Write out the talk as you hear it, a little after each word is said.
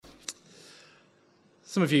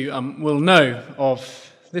Some of you will know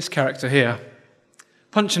of this character here,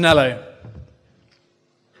 Punchinello.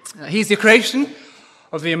 He's the creation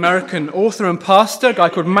of the American author and pastor, a guy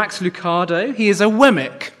called Max Lucado. He is a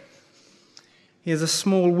Wemmick. He is a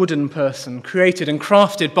small wooden person created and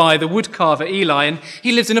crafted by the woodcarver Eli, and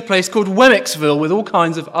he lives in a place called Wemmicksville with all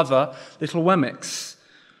kinds of other little Wemmicks.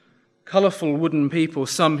 Colourful wooden people,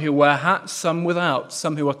 some who wear hats, some without,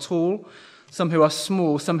 some who are tall, some who are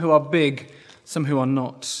small, some who are big, some who are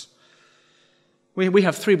not. We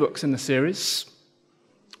have 3 books in the series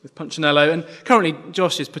with Punchinello, and currently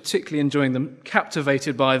Josh is particularly enjoying them,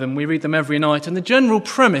 captivated by them. We read them every night, and the general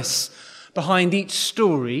premise behind each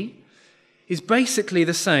story is basically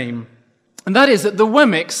the same, and that is that the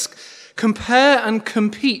Wemmicks compare and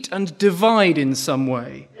compete and divide in some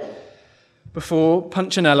way before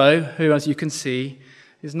Punchinello, who, as you can see,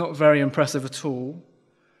 is not very impressive at all,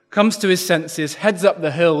 comes to his senses, heads up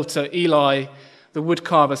the hill to Eli, the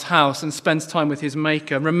woodcarver's house, and spends time with his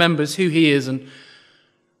maker, remembers who he is and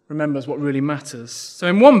remembers what really matters. So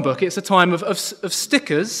in one book, it's a time of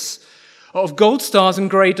stickers, of gold stars and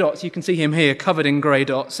grey dots. You can see him here, covered in grey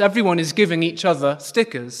dots. Everyone is giving each other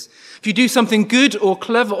stickers. If you do something good or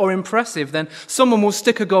clever or impressive, then someone will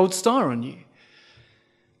stick a gold star on you.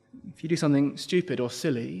 If you do something stupid or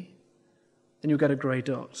silly, then you'll get a grey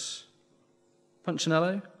dot.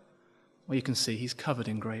 Punchinello? Well, you can see he's covered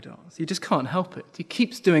in grey dots. You just can't help it. He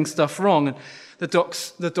keeps doing stuff wrong, and the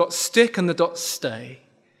dots stick and the dots stay.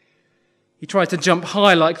 He tried to jump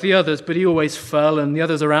high like the others, but he always fell, and the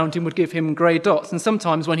others around him would give him grey dots. And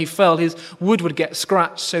sometimes when he fell, his wood would get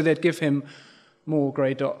scratched, so they'd give him more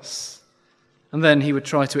grey dots. And then he would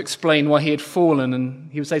try to explain why he had fallen, and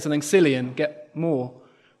he would say something silly and get more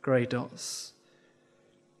grey dots.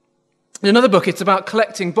 In another book, it's about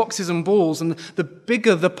collecting boxes and balls, and the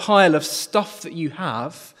bigger the pile of stuff that you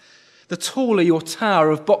have, the taller your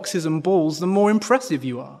tower of boxes and balls, the more impressive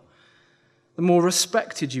you are, the more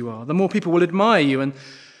respected you are, the more people will admire you. And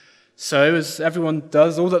so, as everyone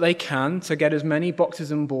does all that they can to get as many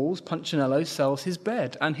boxes and balls, Punchinello sells his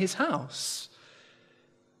bed and his house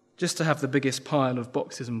just to have the biggest pile of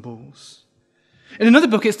boxes and balls. In another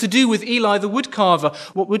book, it's to do with Eli the woodcarver,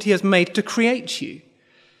 what wood he has made to create you.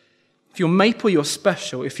 If you're maple, you're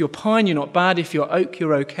special. If you're pine, you're not bad. If you're oak,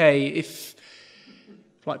 you're okay. If,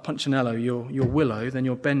 like Punchinello, you're willow, then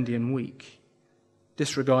you're bendy and weak,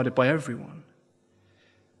 disregarded by everyone.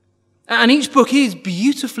 And each book is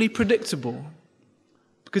beautifully predictable,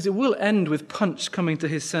 because it will end with Punch coming to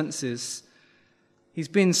his senses. He's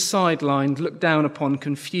been sidelined, looked down upon,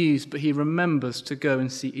 confused, but he remembers to go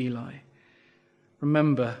and see Eli.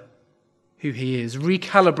 Remember who he is,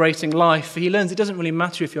 recalibrating life. He learns it doesn't really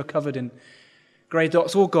matter if you're covered in grey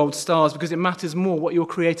dots or gold stars, because it matters more what your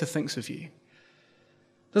Creator thinks of you.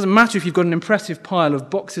 It doesn't matter if you've got an impressive pile of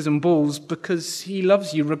boxes and balls, because he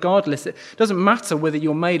loves you regardless. It doesn't matter whether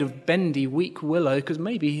you're made of bendy, weak willow, because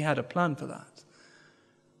maybe he had a plan for that.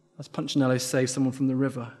 As Punchinello saves someone from the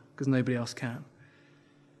river, because nobody else can.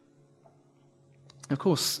 Of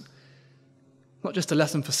course, not just a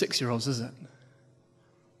lesson for 6-year-olds, is it?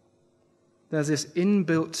 There's this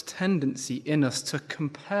inbuilt tendency in us to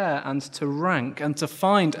compare and to rank and to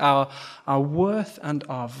find our worth and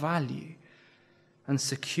our value and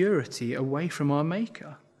security away from our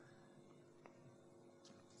Maker.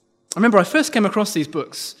 I remember I first came across these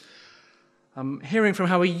books hearing from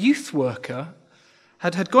how a youth worker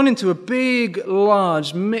had gone into a big,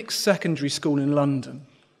 large, mixed secondary school in London.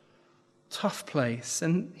 Tough place.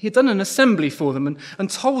 And he had done an assembly for them and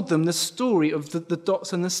told them the story of the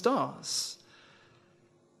dots and the stars.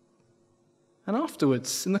 And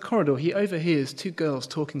afterwards, in the corridor, he overhears 2 girls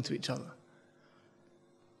talking to each other,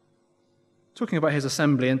 talking about his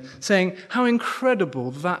assembly and saying how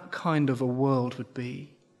incredible that kind of a world would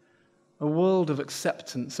be. A world of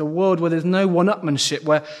acceptance, a world where there's no one-upmanship,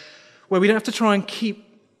 where we don't have to try and keep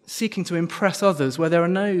seeking to impress others, where there are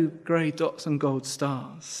no grey dots and gold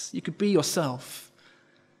stars. You could be yourself.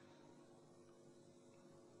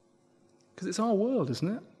 Because it's our world,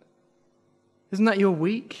 isn't it? Isn't that your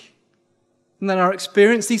week? And then our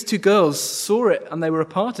experience, these 2 girls saw it and they were a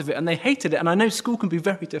part of it and they hated it. And I know school can be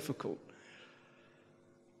very difficult.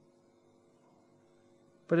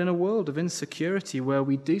 But in a world of insecurity where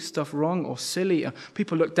we do stuff wrong or silly, or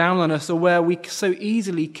people look down on us, or where we so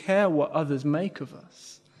easily care what others make of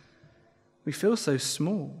us, we feel so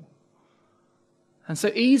small. And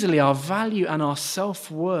so easily our value and our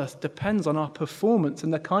self-worth depends on our performance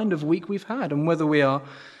and the kind of week we've had and whether we are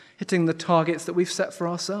hitting the targets that we've set for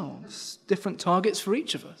ourselves. Different targets for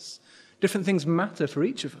each of us. Different things matter for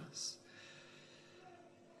each of us.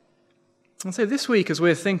 And so this week, as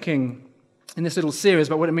we're thinking in this little series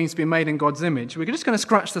about what it means to be made in God's image, we're just going to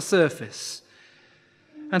scratch the surface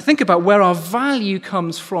and think about where our value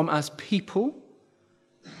comes from as people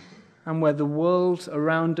and where the world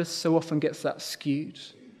around us so often gets that skewed,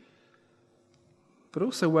 but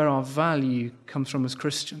also where our value comes from as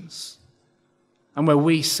Christians and where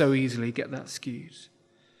we so easily get that skewed.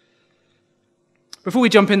 Before we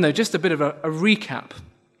jump in, though, just a bit of a recap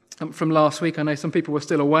from last week. I know some people were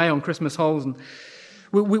still away on Christmas holes, and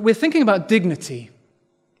we're thinking about dignity.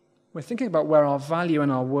 We're thinking about where our value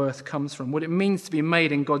and our worth comes from, what it means to be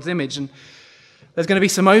made in God's image. And there's going to be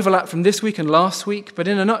some overlap from this week and last week, but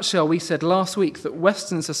in a nutshell, we said last week that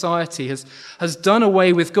Western society has done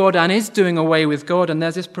away with God and is doing away with God, and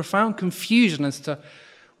there's this profound confusion as to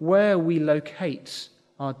where we locate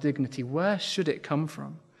our dignity. Where should it come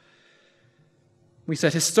from? We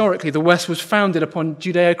said historically the West was founded upon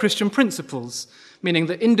Judeo-Christian principles, meaning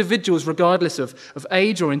that individuals, regardless of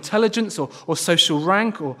age or intelligence or social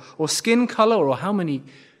rank or skin color or how many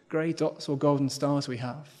grey dots or golden stars we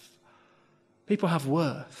have, people have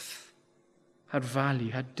worth, had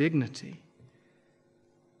value, had dignity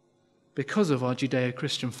because of our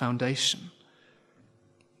Judeo-Christian foundation.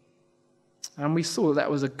 And we saw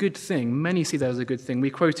that was a good thing. Many see that as a good thing.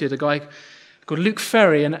 We quoted a guy called Luc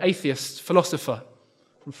Ferry, an atheist philosopher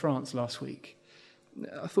from France last week.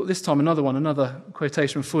 I thought this time another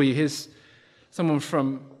quotation for you. Here's someone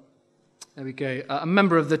from, there we go, a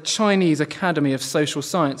member of the Chinese Academy of Social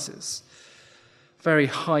Sciences, very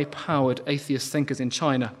high-powered atheist thinkers in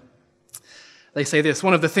China. They say this: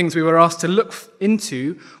 one of the things we were asked to look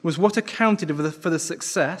into was what accounted for the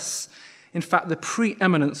success, in fact, the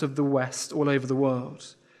preeminence of the West all over the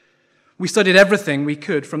world. We studied everything we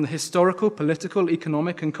could from the historical, political,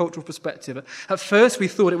 economic, and cultural perspective. At first, we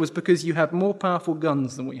thought it was because you had more powerful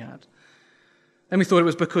guns than we had. Then we thought it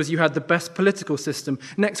was because you had the best political system.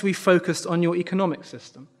 Next, we focused on your economic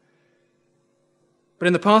system. But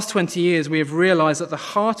in the past 20 years, we have realized that the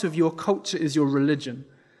heart of your culture is your religion,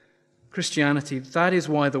 Christianity. That is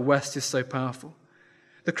why the West is so powerful.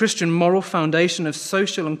 The Christian moral foundation of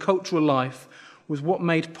social and cultural life was what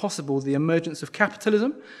made possible the emergence of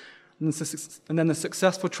capitalism and then the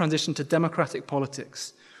successful transition to democratic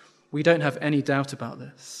politics. We don't have any doubt about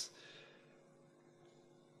this.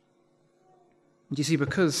 And you see,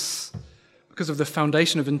 because of the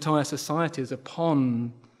foundation of entire societies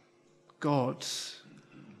upon God,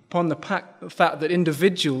 upon the fact that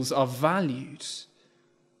individuals are valued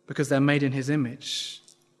because they're made in his image,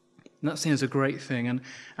 and that's seen as a great thing, and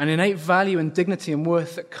an innate value and dignity and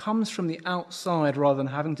worth that comes from the outside rather than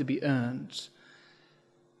having to be earned.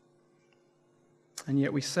 And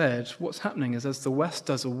yet we said, what's happening is as the West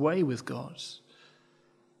does away with God,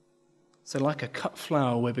 so like a cut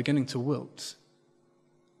flower, we're beginning to wilt.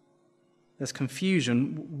 There's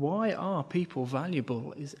confusion. Why are people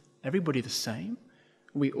valuable? Is everybody the same?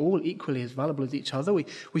 Are we all equally as valuable as each other?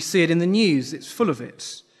 We see it in the news. It's full of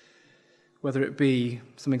it. Whether it be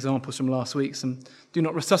some examples from last week, some do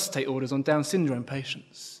not resuscitate orders on Down syndrome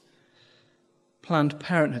patients, Planned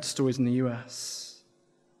Parenthood stories in the US,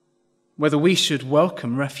 whether we should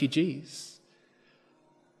welcome refugees,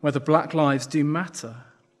 whether black lives do matter.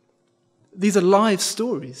 These are live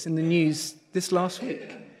stories in the news this last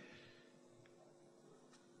week.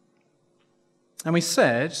 And we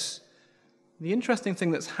said, the interesting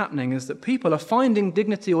thing that's happening is that people are finding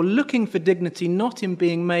dignity or looking for dignity not in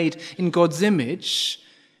being made in God's image,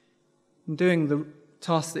 in doing the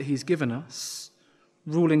task that he's given us,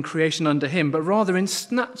 ruling creation under him, but rather in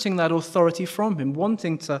snatching that authority from him,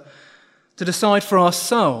 wanting to decide for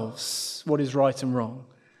ourselves what is right and wrong,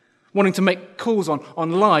 wanting to make calls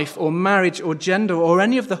on life or marriage or gender or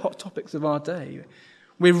any of the hot topics of our day.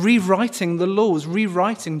 We're rewriting the laws,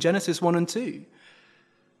 rewriting Genesis 1 and 2.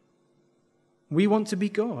 We want to be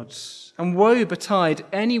God, and woe betide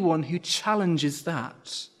anyone who challenges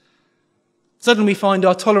that. Suddenly we find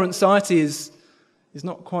our tolerant society is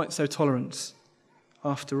not quite so tolerant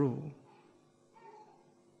after all.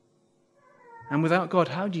 And without God,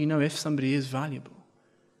 how do you know if somebody is valuable?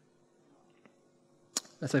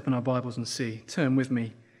 Let's open our Bibles and see. Turn with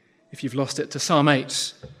me, if you've lost it, to Psalm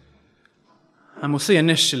 8. And we'll see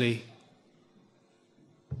initially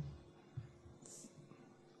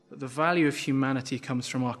that the value of humanity comes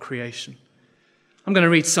from our creation. I'm going to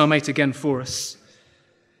read Psalm 8 again for us.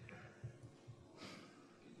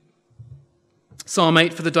 Psalm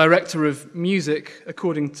 8 for the director of music,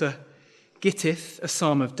 according to Gittith, a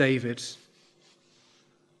psalm of David.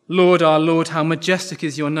 Lord, our Lord, how majestic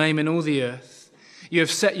is your name in all the earth. You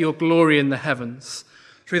have set your glory in the heavens.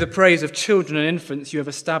 Through the praise of children and infants, you have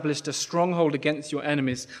established a stronghold against your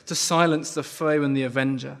enemies to silence the foe and the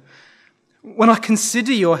avenger. When I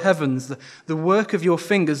consider your heavens, the work of your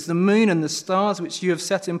fingers, the moon and the stars which you have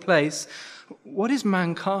set in place, what is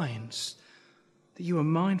mankind that you are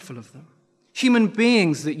mindful of them? Human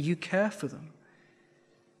beings that you care for them.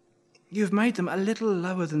 You have made them a little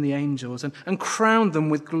lower than the angels and crowned them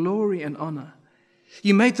with glory and honor.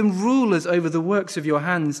 You made them rulers over the works of your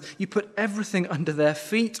hands. You put everything under their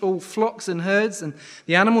feet, all flocks and herds, and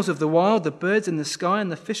the animals of the wild, the birds in the sky and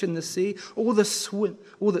the fish in the sea, all that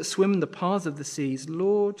swim in the paths of the seas.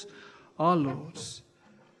 Lord, our Lord,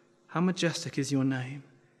 how majestic is your name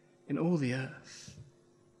in all the earth.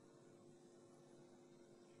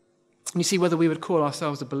 And you see, whether we would call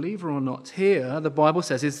ourselves a believer or not, here, the Bible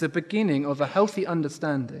says, is the beginning of a healthy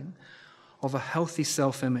understanding of a healthy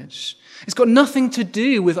self-image. It's got nothing to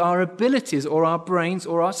do with our abilities or our brains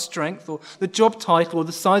or our strength or the job title or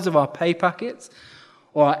the size of our pay packets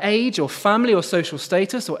or our age or family or social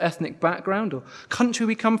status or ethnic background or country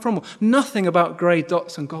we come from, or nothing about grey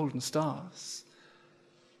dots and golden stars.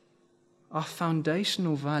 Our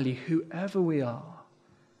foundational value, whoever we are,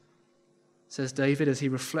 says David as he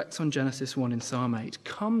reflects on Genesis 1 in Psalm 8,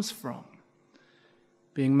 comes from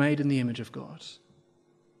being made in the image of God.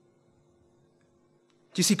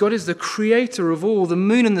 Do you see, God is the creator of all, the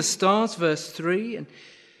moon and the stars, verse 3. And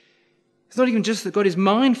it's not even just that God is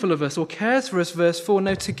mindful of us or cares for us, verse 4.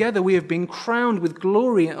 No, together we have been crowned with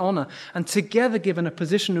glory and honor and together given a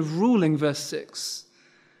position of ruling, verse 6.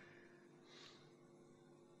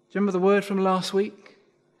 Do you remember the word from last week?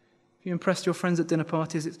 If you impressed your friends at dinner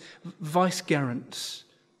parties, it's vicegerent.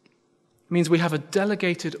 It means we have a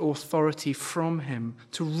delegated authority from him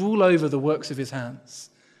to rule over the works of his hands.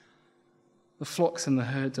 The flocks and the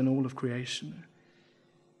herds and all of creation.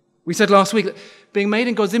 We said last week that being made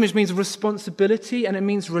in God's image means responsibility and it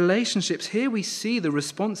means relationships. Here we see the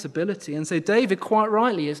responsibility. And so David, quite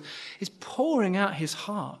rightly, is pouring out his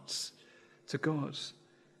heart to God.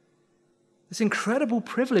 This incredible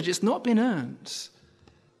privilege, it's not been earned.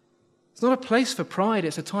 It's not a place for pride,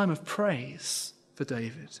 it's a time of praise for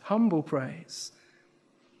David. Humble praise.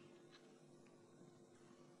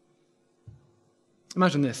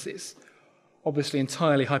 Imagine this. It's obviously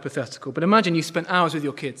entirely hypothetical, but imagine you spent hours with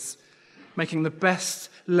your kids making the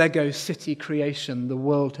best Lego city creation the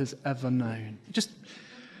world has ever known. Just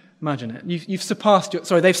imagine it. They've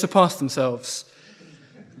surpassed themselves.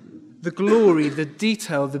 The glory, the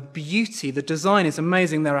detail, the beauty, the design is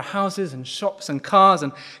amazing. There are houses and shops and cars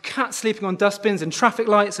and cats sleeping on dustbins and traffic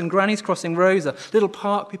lights and grannies crossing roads, a little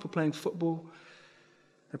park, people playing football,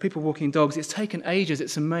 there are people walking dogs. It's taken ages.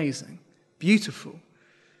 It's amazing. Beautiful.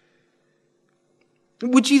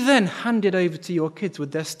 Would you then hand it over to your kids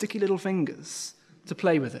with their sticky little fingers to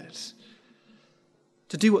play with it?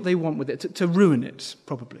 To do what they want with it? To ruin it,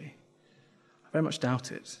 probably? I very much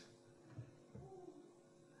doubt it.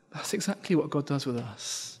 That's exactly what God does with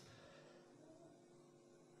us.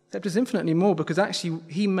 Except it's infinitely more, because actually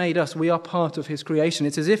he made us. We are part of his creation.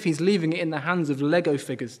 It's as if he's leaving it in the hands of Lego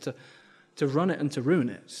figures to run it and to ruin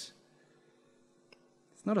it.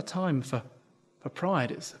 It's not a time for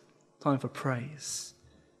pride. It's a time for praise.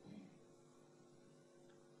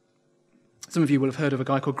 Some of you will have heard of a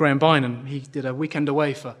guy called Graham Bynum. He did a weekend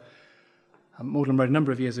away for Magdalen Road a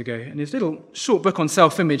number of years ago. In his little short book on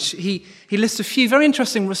self-image, he lists a few very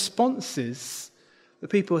interesting responses that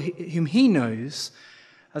people whom he knows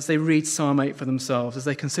as they read Psalm 8 for themselves, as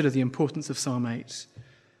they consider the importance of Psalm 8.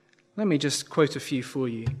 Let me just quote a few for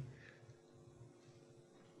you.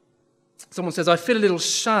 Someone says, I feel a little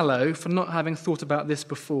shallow for not having thought about this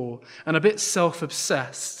before, and a bit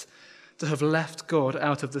self-obsessed to have left God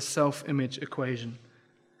out of the self-image equation.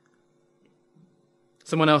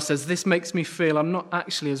 Someone else says, this makes me feel I'm not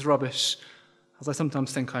actually as rubbish as I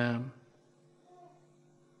sometimes think I am.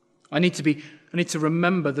 I need to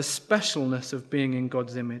remember the specialness of being in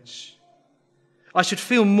God's image. I should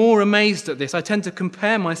feel more amazed at this. I tend to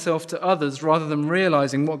compare myself to others rather than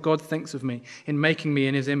realizing what God thinks of me in making me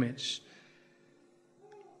in his image.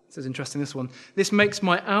 This is interesting, this one. This makes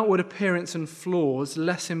my outward appearance and flaws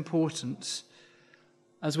less important,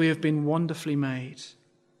 as we have been wonderfully made.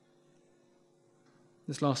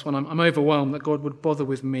 This last one, I'm overwhelmed that God would bother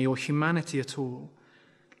with me or humanity at all,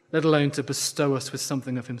 let alone to bestow us with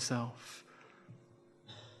something of himself.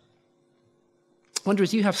 I wonder,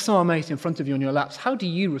 as you have Psalm 8 in front of you on your laps, how do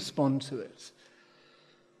you respond to it?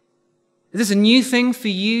 Is this a new thing for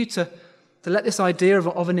you to let this idea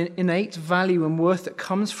of an innate value and worth that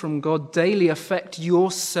comes from God daily affect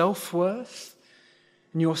your self-worth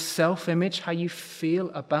and your self-image, how you feel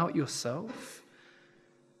about yourself?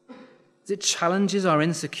 As it challenges our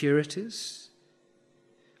insecurities?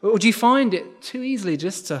 Or do you find it too easily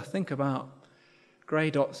just to think about grey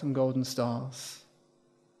dots and golden stars.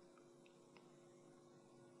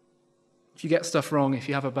 If you get stuff wrong, if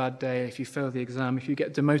you have a bad day, if you fail the exam, if you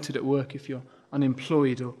get demoted at work, if you're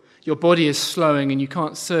unemployed, or your body is slowing and you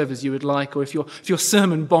can't serve as you would like, or if your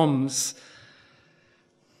sermon bombs,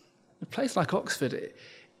 a place like Oxford,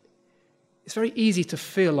 it's very easy to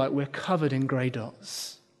feel like we're covered in grey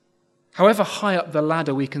dots, however high up the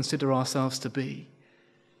ladder we consider ourselves to be.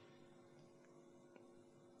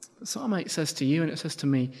 But Psalm 8 says to you, and it says to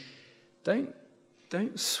me, don't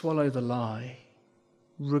swallow the lie.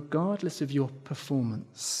 Regardless of your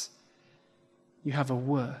performance, you have a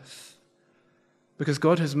worth. Because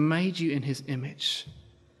God has made you in his image.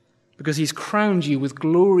 Because he's crowned you with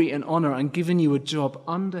glory and honor and given you a job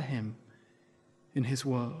under him in his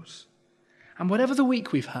world. And whatever the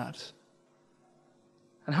week we've had,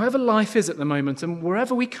 and however life is at the moment, and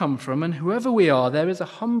wherever we come from, and whoever we are, there is a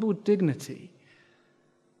humble dignity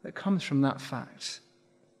that comes from that fact.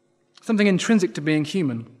 Something intrinsic to being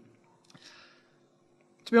human.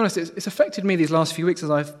 To be honest, it's affected me these last few weeks as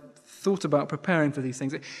I've thought about preparing for these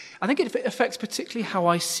things. I think it affects particularly how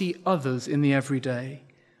I see others in the everyday,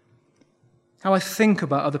 how I think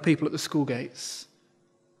about other people at the school gates,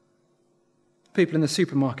 people in the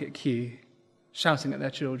supermarket queue shouting at their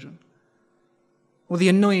children, or the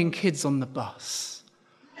annoying kids on the bus,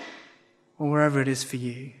 or wherever it is for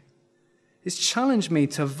you. It's challenged me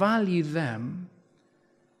to value them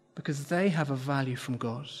because they have a value from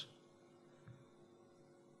God.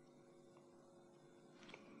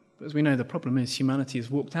 But as we know, the problem is humanity has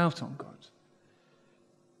walked out on God.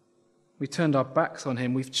 We've turned our backs on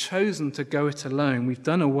him. We've chosen to go it alone. We've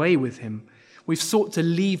done away with him. We've sought to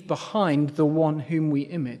leave behind the one whom we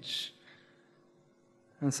image.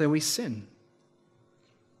 And so we sin.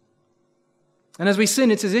 And as we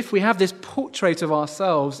sin, it's as if we have this portrait of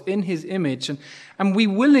ourselves in his image, and we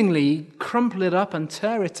willingly crumple it up and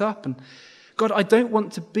tear it up. And God, I don't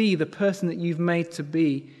want to be the person that you've made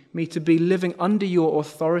me to be living under your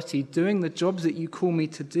authority, doing the jobs that you call me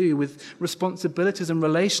to do with responsibilities and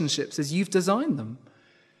relationships as you've designed them.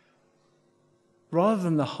 Rather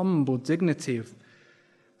than the humble dignity of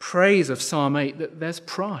praise of Psalm 8, that there's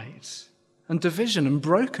pride and division and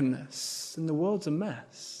brokenness, and the world's a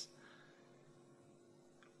mess.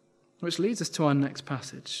 Which leads us to our next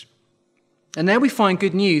passage. And there we find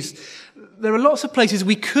good news. There are lots of places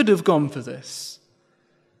we could have gone for this.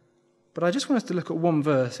 But I just want us to look at one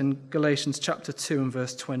verse in Galatians chapter 2 and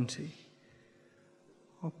verse 20.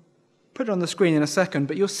 I'll put it on the screen in a second,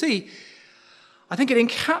 but you'll see, I think it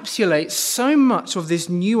encapsulates so much of this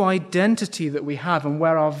new identity that we have and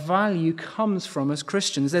where our value comes from as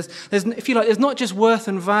Christians. There's, if you like, there's not just worth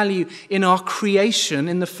and value in our creation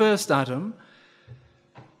in the first Adam,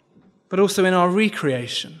 but also in our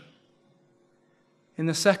recreation, in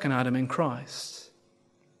the second Adam in Christ.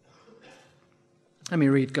 Let me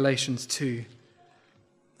read Galatians 2,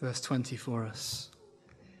 verse 20 for us.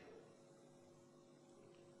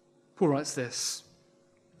 Paul writes this.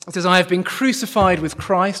 It says, I have been crucified with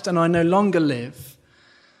Christ, and I no longer live,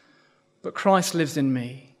 but Christ lives in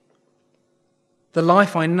me. The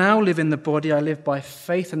life I now live in the body, I live by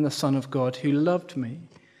faith in the Son of God, who loved me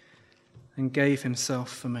and gave himself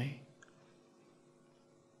for me.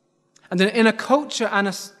 And in a culture and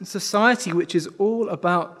a society which is all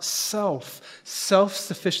about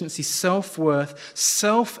self-sufficiency, self-worth,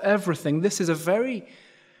 self-everything, this is a very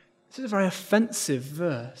offensive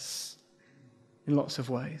verse in lots of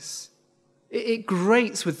ways. It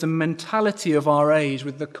grates with the mentality of our age,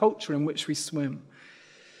 with the culture in which we swim.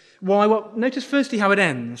 Why? Well, notice firstly how it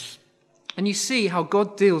ends. And you see how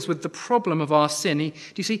God deals with the problem of our sin. Do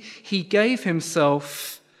you see? He gave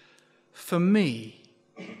himself for me.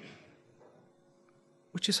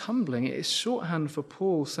 Which is humbling. It is shorthand for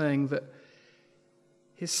Paul saying that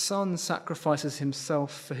his son sacrifices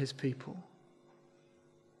himself for his people.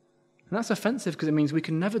 And that's offensive because it means we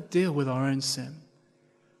can never deal with our own sin.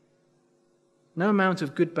 No amount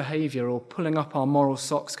of good behavior or pulling up our moral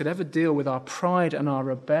socks could ever deal with our pride and our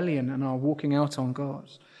rebellion and our walking out on God.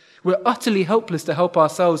 We're utterly helpless to help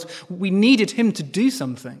ourselves. We needed him to do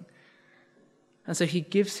something. And so he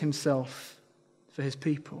gives himself for his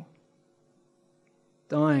people,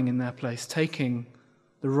 dying in their place, taking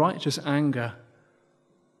the righteous anger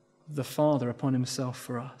of the Father upon himself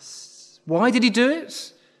for us. Why did he do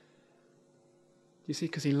it? You see,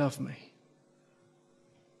 because he loved me.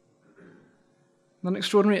 Not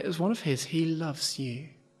extraordinary, it was one of his. He loves you.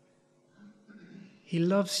 He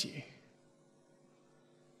loves you.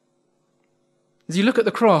 As you look at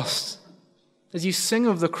the cross, as you sing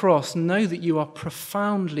of the cross, know that you are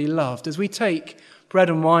profoundly loved. As we take bread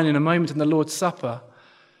and wine in a moment in the Lord's Supper,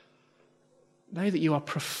 Know that you are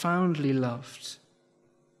profoundly loved.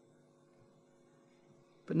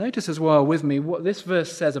 But notice as well with me what this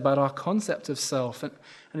verse says about our concept of self, and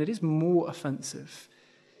it is more offensive.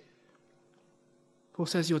 Paul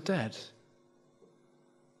says you're dead.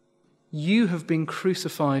 You have been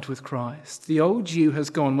crucified with Christ. The old you has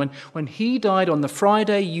gone. When he died on the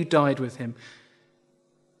Friday, you died with him.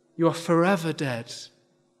 You are forever dead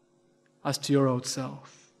as to your old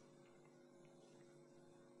self.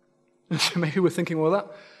 So maybe we're thinking, well, that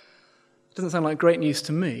doesn't sound like great news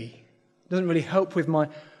to me. It doesn't really help with my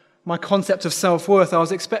concept of self-worth. I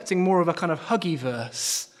was expecting more of a kind of huggy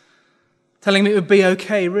verse, telling me it would be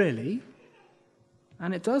okay, really.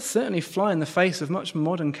 And it does certainly fly in the face of much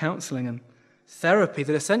modern counselling and therapy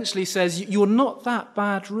that essentially says, you're not that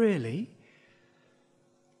bad, really.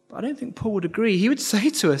 But I don't think Paul would agree. He would say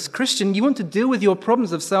to us, Christian, you want to deal with your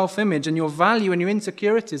problems of self-image and your value and your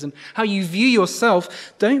insecurities and how you view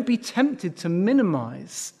yourself. Don't be tempted to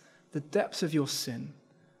minimize the depths of your sin,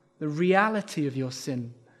 the reality of your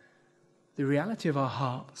sin, the reality of our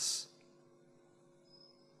hearts.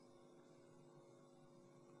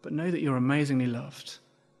 But know that you're amazingly loved.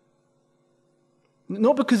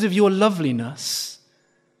 Not because of your loveliness,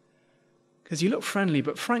 because you look friendly,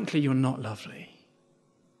 but frankly, you're not lovely.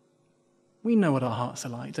 We know what our hearts are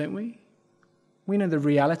like, don't we? We know the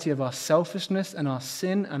reality of our selfishness and our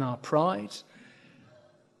sin and our pride.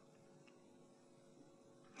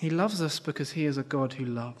 He loves us because he is a God who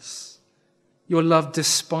loves. You're loved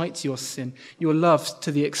despite your sin. You're loved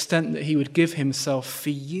to the extent that he would give himself for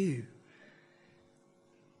you.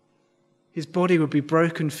 His body would be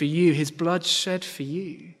broken for you, his blood shed for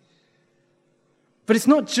you. But it's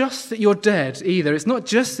not just that you're dead either. It's not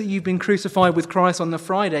just that you've been crucified with Christ on the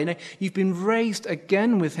Friday. No, you've been raised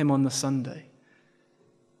again with him on the Sunday.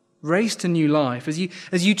 Raised to new life. As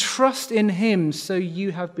you trust in him, so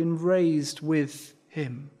you have been raised with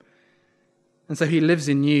him. And so he lives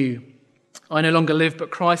in you. I no longer live,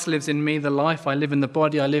 but Christ lives in me. The life I live in the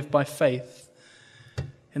body, I live by faith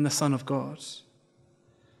in the Son of God.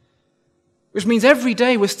 Which means every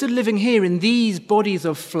day we're still living here in these bodies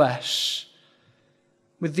of flesh,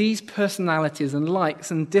 with these personalities and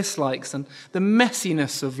likes and dislikes and the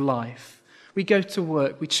messiness of life. We go to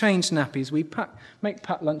work, we change nappies, we make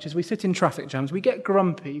packed lunches, we sit in traffic jams, we get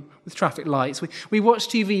grumpy with traffic lights, we watch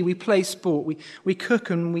TV, we play sport, we cook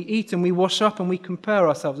and we eat and we wash up and we compare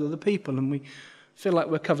ourselves with other people and we feel like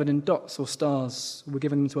we're covered in dots or stars, we're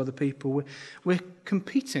giving them to other people. We're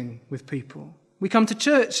competing with people. We come to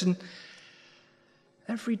church and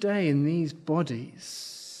every day in these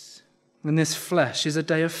bodies, in this flesh, is a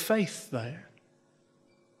day of faith, though.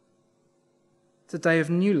 It's a day of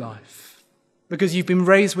new life, because you've been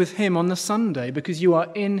raised with him on the Sunday, because you are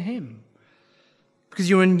in him, because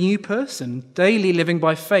you're a new person, daily living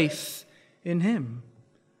by faith in him.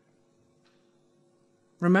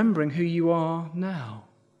 Remembering who you are now,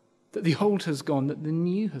 that the old has gone, that the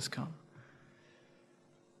new has come.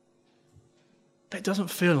 But it doesn't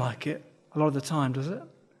feel like it a lot of the time, does it?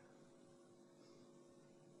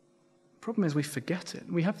 The problem is we forget it.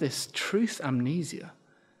 We have this truth amnesia.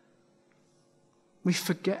 We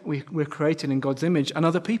forget we're created in God's image, and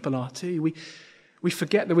other people are too. We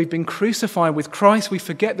forget that we've been crucified with Christ. We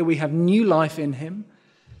forget that we have new life in him.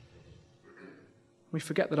 We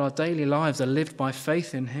forget that our daily lives are lived by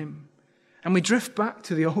faith in him. And we drift back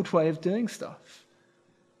to the old way of doing stuff.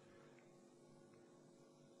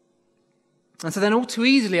 And so then all too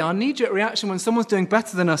easily, our knee-jerk reaction when someone's doing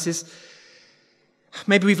better than us is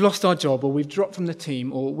maybe we've lost our job, or we've dropped from the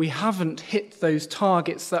team, or we haven't hit those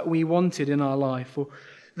targets that we wanted in our life, or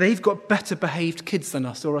they've got better behaved kids than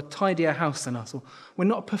us, or a tidier house than us, or we're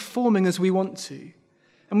not performing as we want to.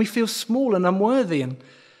 And we feel small and unworthy and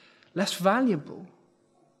less valuable,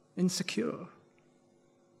 insecure.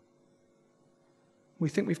 We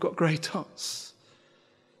think we've got grey dots.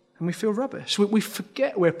 And we feel rubbish. We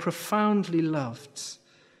forget we're profoundly loved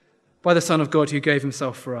by the Son of God who gave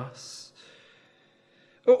himself for us.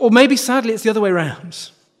 Or maybe, sadly, it's the other way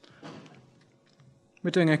around.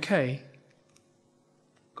 We're doing okay.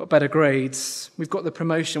 Got better grades. We've got the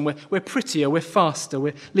promotion. We're prettier. We're faster.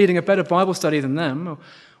 We're leading a better Bible study than them. Or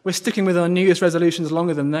we're sticking with our New Year's resolutions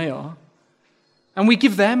longer than they are. And we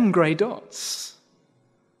give them grey dots.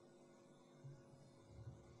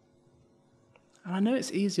 And I know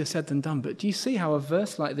it's easier said than done, but do you see how a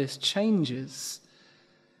verse like this changes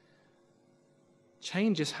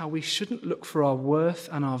how we shouldn't look for our worth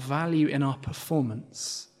and our value in our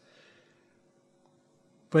performance,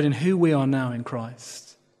 but in who we are now in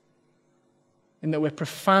Christ? In that we're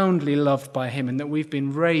profoundly loved by him, and that we've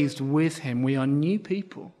been raised with him. We are new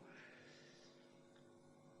people.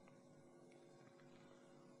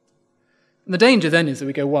 And the danger then is that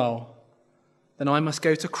we go, well, then I must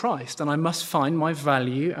go to Christ and I must find my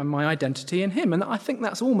value and my identity in him. And I think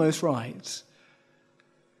that's almost right.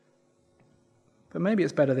 But maybe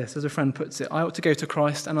it's better this, as a friend puts it, I ought to go to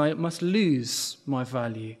Christ and I must lose my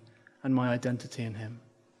value and my identity in him.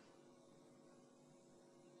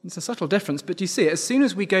 It's a subtle difference, but do you see it? As soon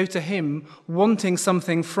as we go to him wanting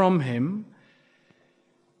something from him,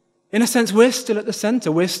 in a sense, we're still at the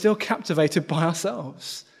center. We're still captivated by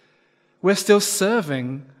ourselves. We're still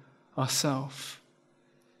serving ourselves.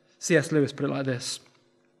 C.S. Lewis put it like this.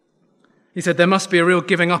 He said, there must be a real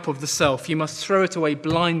giving up of the self. You must throw it away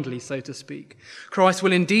blindly, so to speak. Christ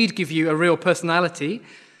will indeed give you a real personality,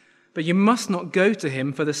 but you must not go to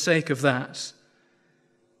him for the sake of that.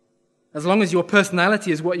 As long as your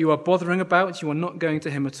personality is what you are bothering about, you are not going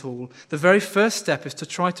to him at all. The very first step is to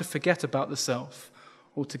try to forget about the self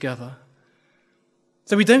altogether.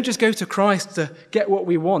 So we don't just go to Christ to get what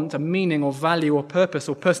we want, a meaning or value or purpose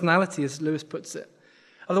or personality, as Lewis puts it.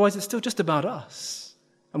 Otherwise, it's still just about us.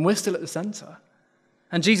 And we're still at the center.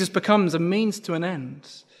 And Jesus becomes a means to an end.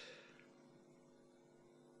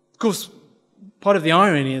 Of course, part of the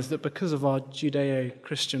irony is that because of our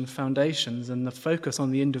Judeo-Christian foundations and the focus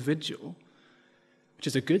on the individual, which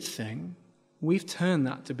is a good thing, we've turned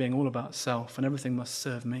that to being all about self and everything must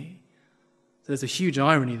serve me. So there's a huge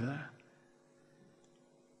irony there.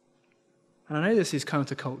 And I know this is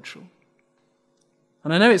countercultural.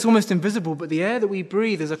 And I know it's almost invisible, but the air that we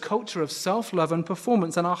breathe is a culture of self-love and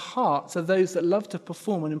performance, and our hearts are those that love to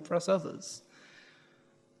perform and impress others.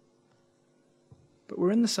 But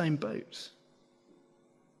we're in the same boat.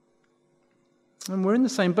 And we're in the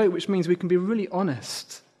same boat, which means we can be really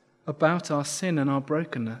honest about our sin and our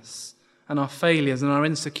brokenness and our failures and our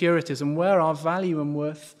insecurities and where our value and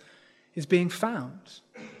worth is being found.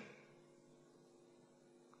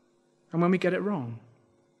 And when we get it wrong.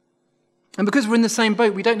 And because we're in the same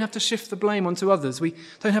boat, we don't have to shift the blame onto others. We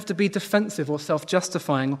don't have to be defensive or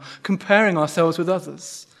self-justifying or comparing ourselves with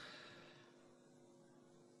others.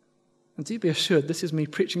 And do be assured, this is me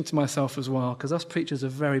preaching to myself as well, because us preachers are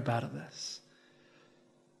very bad at this.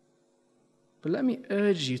 But let me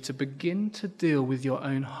urge you to begin to deal with your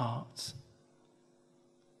own heart.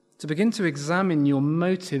 To begin to examine your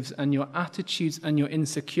motives and your attitudes and your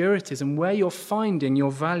insecurities and where you're finding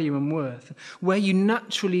your value and worth, where you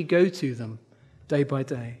naturally go to them day by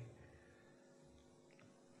day.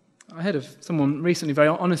 I heard of someone recently, very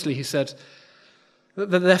honestly, who said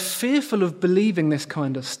that they're fearful of believing this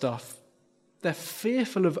kind of stuff. They're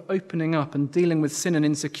fearful of opening up and dealing with sin and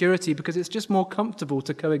insecurity because it's just more comfortable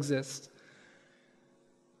to coexist.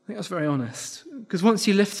 I think that's very honest. Because once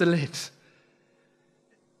you lift the lid,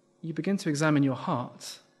 you begin to examine your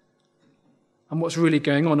heart and what's really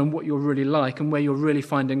going on and what you're really like and where you're really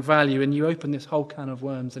finding value, and you open this whole can of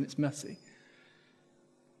worms and it's messy.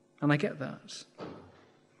 And I get that.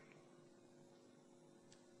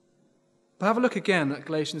 But have a look again at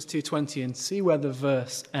Galatians 2:20 and see where the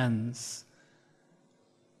verse ends.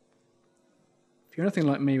 If you're anything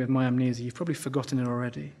like me with my amnesia, you've probably forgotten it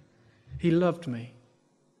already. He loved me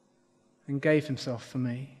and gave himself for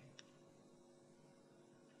me.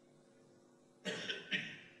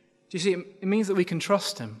 Do you see, it means that we can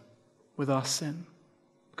trust him with our sin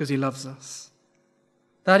because he loves us.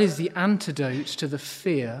 That is the antidote to the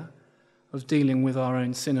fear of dealing with our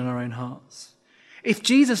own sin in our own hearts. If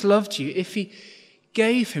Jesus loved you, if he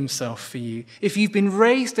gave himself for you, if you've been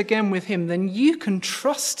raised again with him, then you can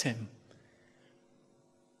trust him.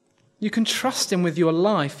 You can trust him with your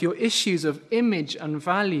life, your issues of image and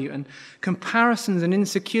value and comparisons and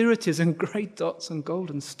insecurities and great dots and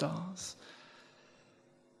golden stars.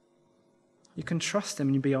 You can trust him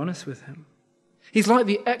and you be honest with him. He's like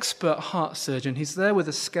the expert heart surgeon. He's there with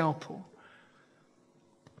a scalpel.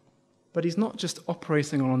 But he's not just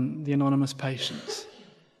operating on the anonymous patient.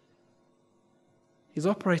 He's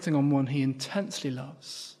operating on one he intensely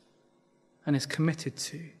loves and is committed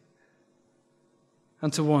to,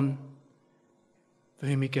 and to one for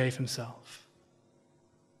whom he gave himself.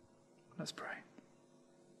 Let's pray.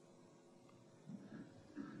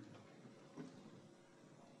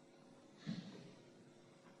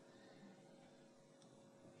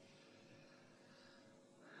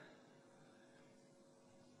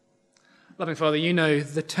 Loving Father, you know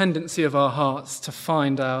the tendency of our hearts to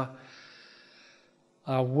find our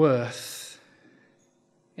worth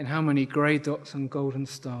in how many grey dots and golden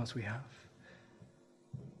stars we have.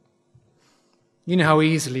 You know how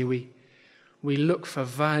easily we look for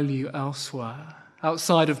value elsewhere,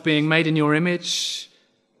 outside of being made in your image,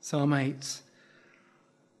 Psalm 8,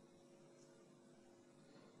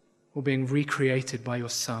 or being recreated by your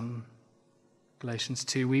Son, Galatians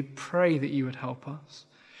 2. We pray that you would help us.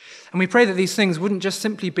 And we pray that these things wouldn't just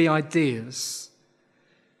simply be ideas,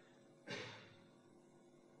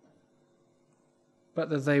 but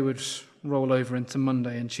that they would roll over into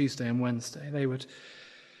Monday and Tuesday and Wednesday. They would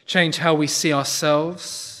change how we see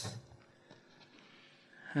ourselves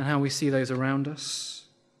and how we see those around us.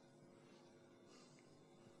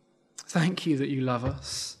 Thank you that you love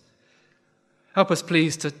us. Help us,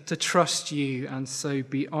 please, to trust you and so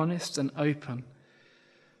be honest and open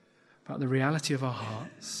about the reality of our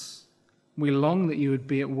hearts. We long that you would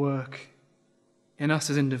be at work in us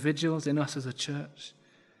as individuals, in us as a church.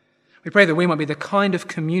 We pray that we might be the kind of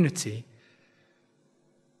community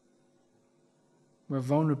where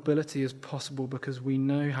vulnerability is possible because we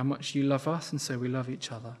know how much you love us and so we love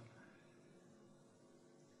each other.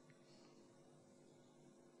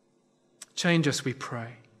 Change us, we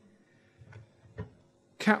pray.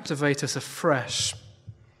 Captivate us afresh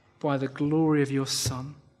by the glory of your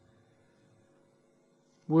Son.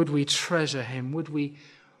 Would we treasure him? Would we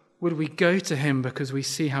go to him because we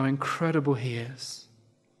see how incredible he is?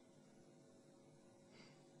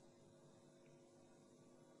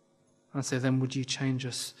 And so then would you change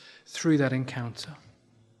us through that encounter?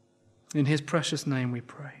 In his precious name we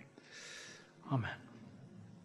pray. Amen.